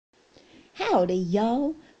Howdy,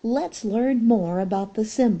 y'all! Let's learn more about the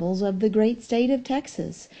symbols of the great state of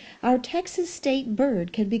Texas. Our Texas state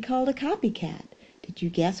bird can be called a copycat. Did you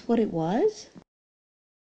guess what it was?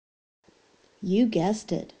 You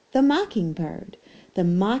guessed it, the mockingbird. The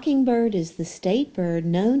mockingbird is the state bird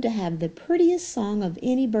known to have the prettiest song of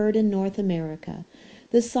any bird in North America.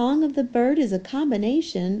 The song of the bird is a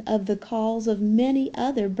combination of the calls of many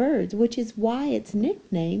other birds, which is why it's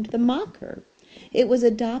nicknamed the mocker. It was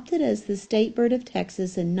adopted as the state bird of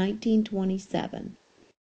Texas in 1927.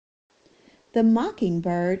 The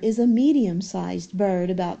mockingbird is a medium-sized bird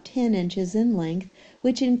about 10 inches in length,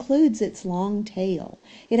 which includes its long tail.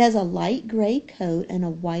 It has a light gray coat and a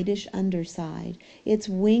whitish underside. Its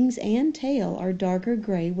wings and tail are darker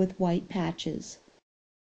gray with white patches.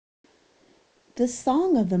 The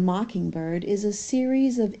song of the mockingbird is a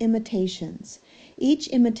series of imitations. Each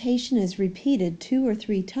imitation is repeated 2 or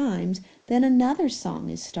 3 times, then another song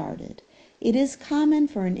is started. It is common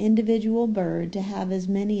for an individual bird to have as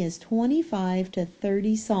many as 25 to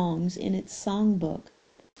 30 songs in its songbook.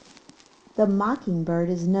 The mockingbird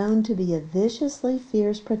is known to be a viciously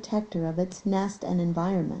fierce protector of its nest and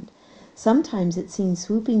environment. Sometimes it's seen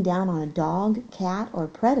swooping down on a dog, cat, or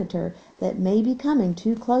predator that may be coming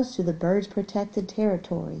too close to the bird's protected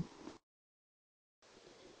territory.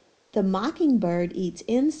 The mockingbird eats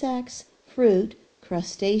insects, fruit,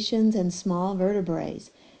 crustaceans, and small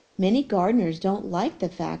vertebrates. Many gardeners don't like the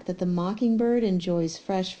fact that the mockingbird enjoys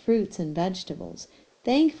fresh fruits and vegetables.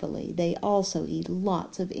 Thankfully, they also eat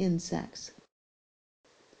lots of insects.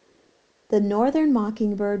 The northern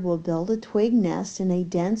mockingbird will build a twig nest in a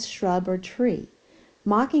dense shrub or tree.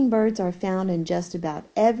 Mockingbirds are found in just about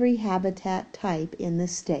every habitat type in the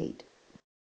state.